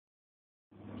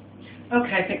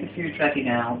Okay, I think the food's ready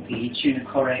now. The tuna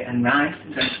curry and rice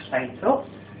I'm going to plate up.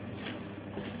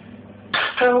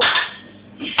 So,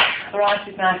 the rice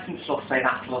is nice and fluffy,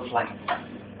 that's lovely.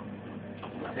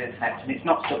 Perfect, and it's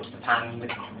not stuck to the pan with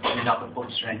the knob of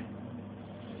butter in.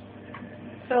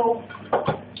 So,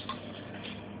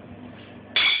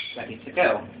 ready to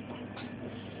go.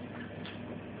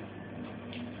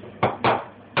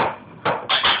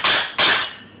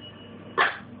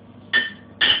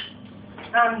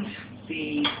 And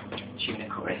the tuna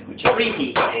curry, which is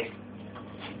reheated.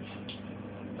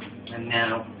 And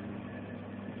now,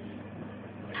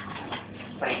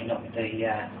 plating up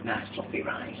the nice fluffy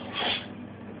rice.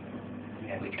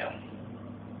 There we go.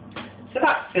 So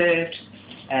that's served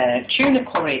tuna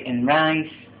curry and rice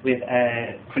with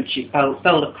a crunchy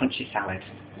bowl of crunchy salad.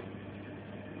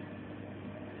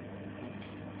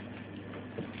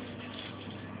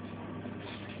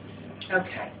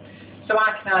 Okay, so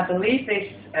I can either leave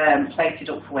this plated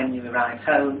up for when you arrive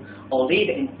home, or leave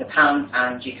it into the pan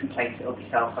and you can plate it up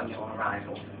yourself on your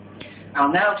arrival.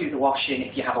 I'll now do the washing.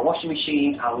 If you have a washing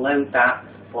machine, I'll load that,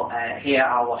 but here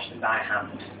I'll wash them by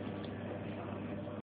hand.